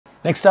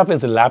Next up is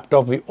the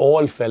laptop we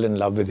all fell in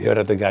love with here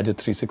at the Gadget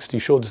 360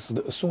 show. This is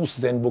the Asus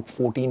Zenbook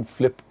 14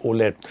 Flip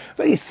OLED.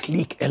 Very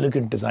sleek,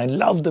 elegant design.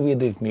 Love the way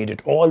they've made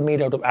it. All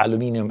made out of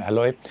aluminium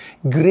alloy.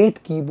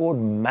 Great keyboard,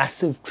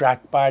 massive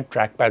trackpad.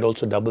 Trackpad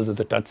also doubles as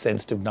a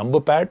touch-sensitive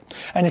number pad.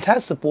 And it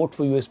has support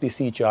for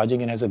USB-C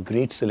charging and has a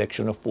great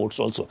selection of ports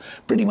also.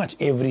 Pretty much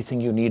everything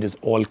you need is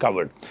all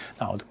covered.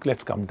 Now,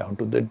 let's come down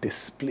to the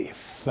display.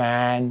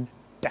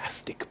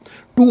 Fantastic.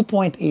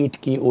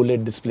 2.8K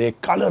OLED display,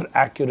 color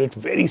accurate,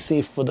 very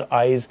safe for the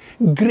eyes.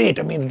 Great,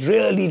 I mean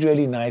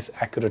really nice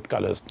accurate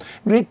colors.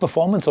 Great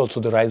performance also,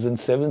 the Ryzen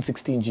 7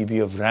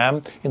 16GB of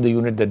RAM in the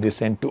unit that they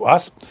sent to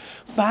us.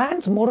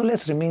 Fans more or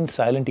less remain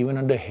silent even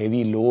under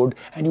heavy load,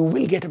 and you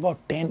will get about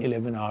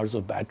 10-11 hours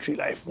of battery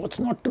life. What's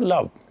not to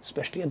love,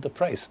 especially at the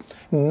price?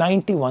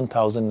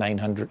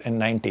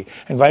 91,990.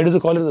 And why do they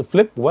call it the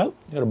Flip? Well,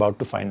 you're about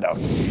to find out.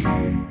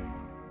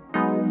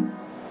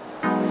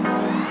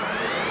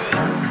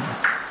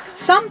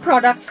 Some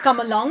products come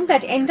along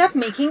that end up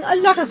making a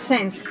lot of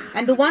sense,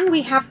 and the one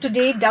we have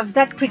today does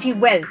that pretty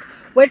well.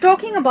 We're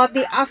talking about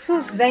the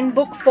Asus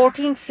Zenbook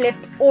 14 Flip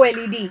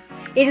OLED.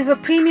 It is a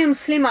premium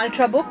slim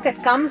ultrabook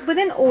that comes with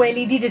an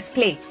OLED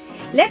display.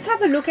 Let's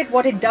have a look at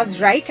what it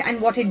does right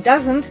and what it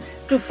doesn't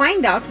to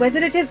find out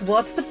whether it is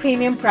worth the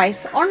premium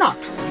price or not.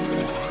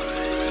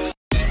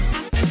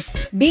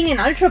 Being an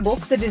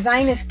ultrabook, the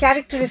design is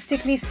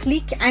characteristically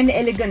sleek and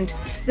elegant.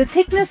 The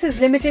thickness is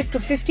limited to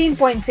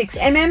 15.6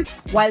 mm,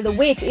 while the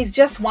weight is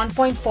just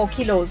 1.4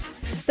 kilos.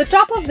 The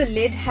top of the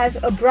lid has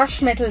a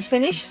brushed metal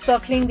finish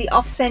circling the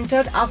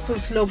off-centered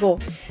Asus logo.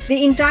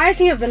 The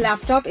entirety of the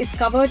laptop is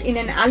covered in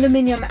an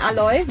aluminium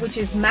alloy, which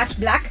is matte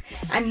black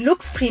and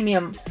looks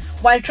premium.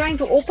 While trying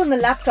to open the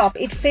laptop,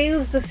 it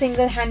fails the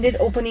single-handed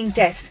opening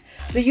test.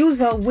 The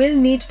user will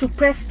need to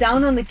press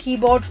down on the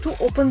keyboard to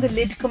open the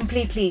lid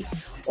completely.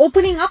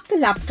 Opening up the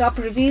laptop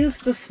reveals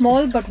the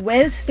small but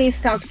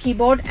well-spaced out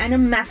keyboard and a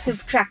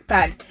massive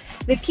trackpad.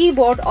 The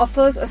keyboard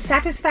offers a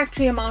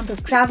satisfactory amount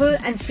of travel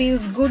and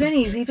feels good and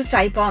easy to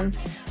type on.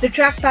 The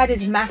trackpad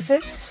is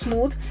massive,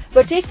 smooth,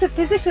 but takes a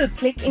physical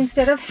click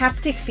instead of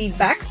haptic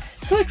feedback,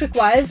 so it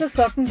requires a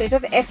certain bit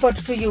of effort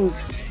to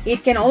use.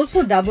 It can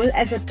also double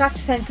as a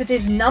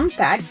touch-sensitive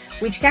numpad,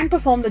 which can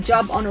perform the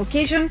job on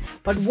occasion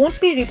but won't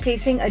be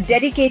replacing a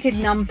dedicated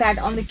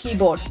numpad on the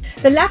keyboard.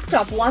 The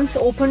laptop, once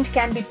opened,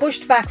 can be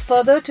pushed back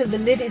further till the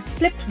lid is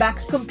flipped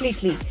back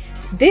completely.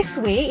 This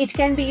way, it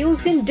can be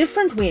used in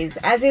different ways,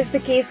 as is the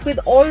case with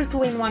all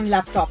 2-in-1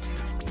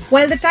 laptops.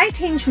 While the tight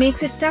hinge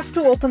makes it tough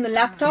to open the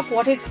laptop,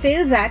 what it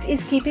fails at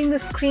is keeping the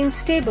screen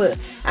stable,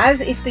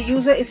 as if the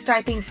user is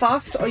typing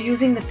fast or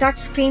using the touch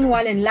screen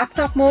while in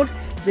laptop mode,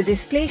 the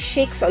display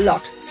shakes a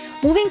lot.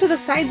 Moving to the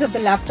sides of the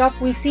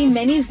laptop, we see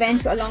many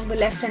vents along the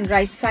left and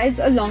right sides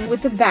along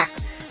with the back.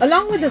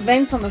 Along with the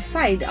vents on the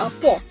side are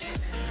ports.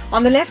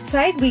 On the left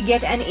side, we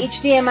get an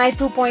HDMI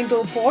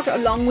 2.0 port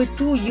along with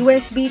two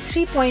USB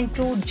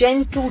 3.2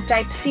 Gen 2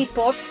 Type-C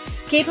ports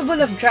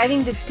capable of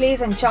driving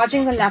displays and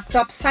charging the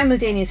laptop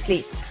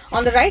simultaneously.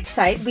 On the right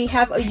side, we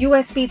have a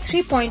USB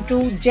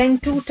 3.2 Gen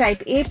 2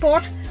 Type-A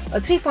port, a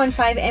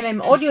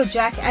 3.5mm audio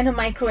jack and a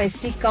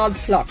microSD card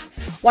slot.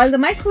 While the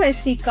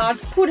microSD card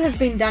could have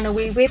been done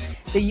away with,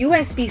 the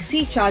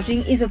USB-C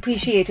charging is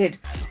appreciated.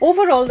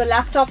 Overall, the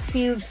laptop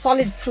feels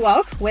solid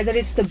throughout, whether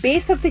it's the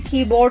base of the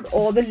keyboard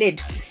or the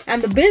lid.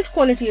 And the build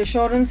quality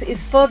assurance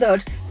is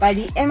furthered by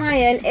the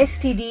MIL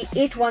STD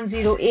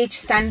 810H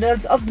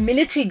standards of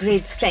military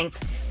grade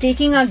strength.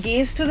 Taking our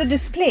gaze to the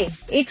display,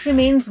 it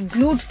remains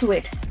glued to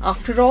it.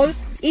 After all,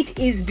 it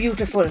is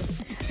beautiful.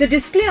 The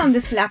display on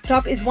this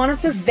laptop is one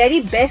of the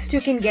very best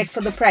you can get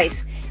for the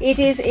price. It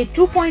is a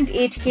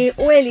 2.8K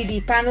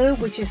OLED panel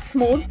which is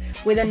smooth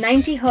with a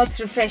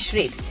 90Hz refresh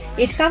rate.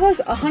 It covers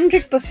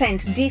 100%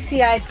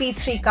 DCI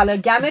P3 color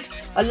gamut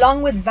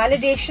along with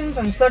validations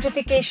and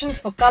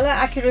certifications for color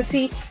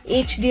accuracy,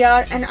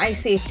 HDR and eye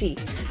safety.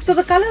 So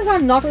the colors are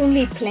not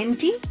only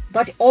plenty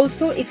but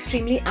also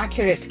extremely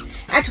accurate.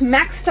 At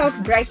maxed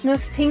out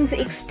brightness, things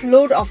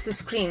explode off the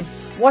screen.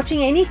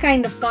 Watching any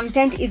kind of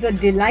content is a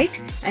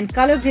delight, and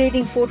color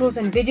grading photos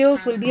and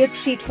videos will be a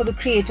treat for the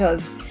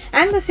creators.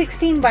 And the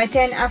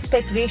 16:10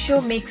 aspect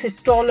ratio makes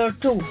it taller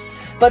too.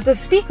 But the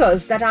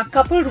speakers that are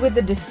coupled with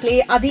the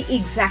display are the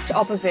exact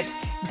opposite.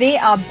 They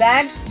are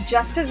bad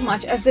just as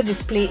much as the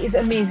display is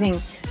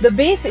amazing. The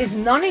bass is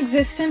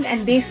non-existent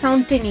and they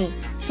sound tinny,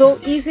 so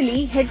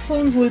easily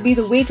headphones will be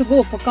the way to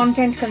go for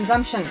content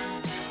consumption.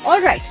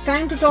 Alright,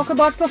 time to talk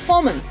about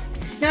performance.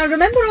 Now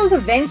remember all the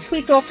vents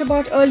we talked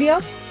about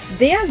earlier?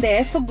 They are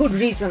there for good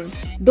reason.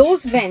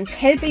 Those vents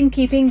help in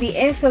keeping the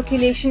air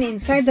circulation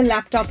inside the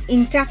laptop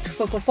intact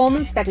for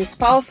performance that is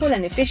powerful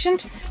and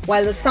efficient,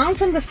 while the sound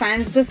from the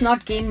fans does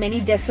not gain many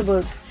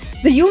decibels.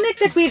 The unit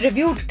that we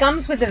reviewed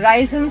comes with the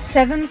Ryzen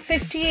 7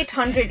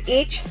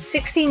 5800H,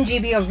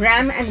 16GB of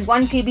RAM and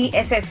 1TB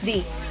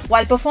SSD.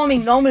 While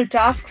performing normal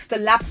tasks, the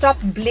laptop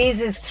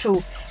blazes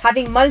through.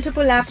 Having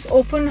multiple apps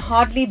open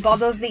hardly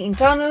bothers the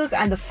internals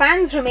and the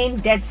fans remain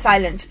dead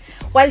silent.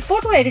 While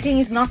photo editing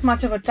is not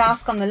much of a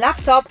task on the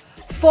laptop,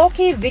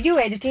 4K video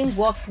editing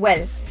works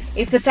well.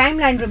 If the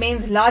timeline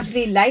remains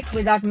largely light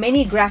without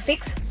many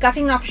graphics,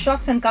 cutting up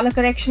shots and color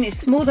correction is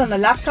smooth on the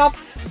laptop,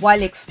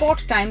 while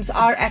export times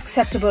are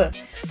acceptable.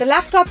 The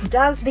laptop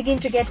does begin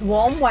to get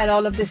warm while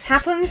all of this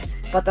happens,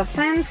 but the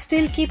fans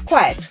still keep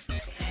quiet.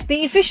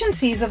 The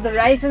efficiencies of the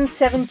Ryzen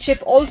 7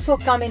 chip also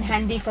come in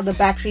handy for the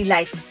battery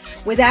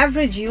life. With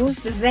average use,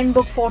 the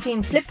Zenbook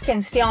 14 Flip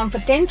can stay on for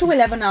 10 to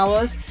 11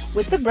 hours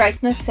with the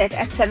brightness set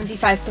at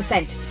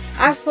 75%.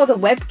 As for the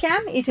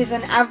webcam, it is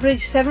an average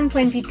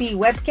 720p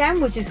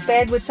webcam which is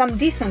paired with some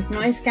decent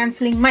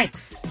noise-cancelling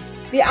mics.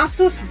 The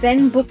Asus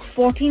Zenbook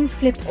 14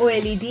 Flip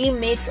OLED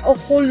makes a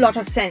whole lot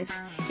of sense.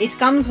 It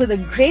comes with a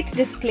great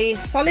display,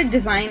 solid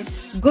design,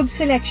 good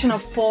selection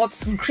of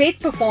ports, great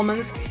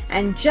performance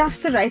and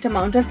just the right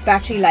amount of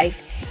battery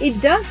life. It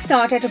does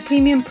start at a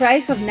premium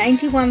price of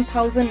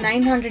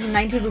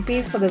 91,990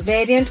 rupees for the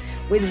variant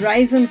with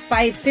Ryzen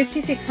 5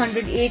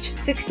 5600H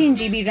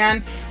 16GB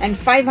RAM and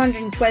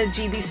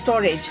 512GB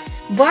storage.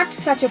 But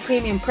such a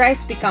premium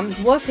price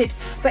becomes worth it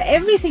for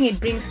everything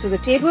it brings to the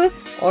table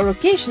or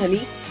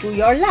occasionally to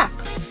your lap.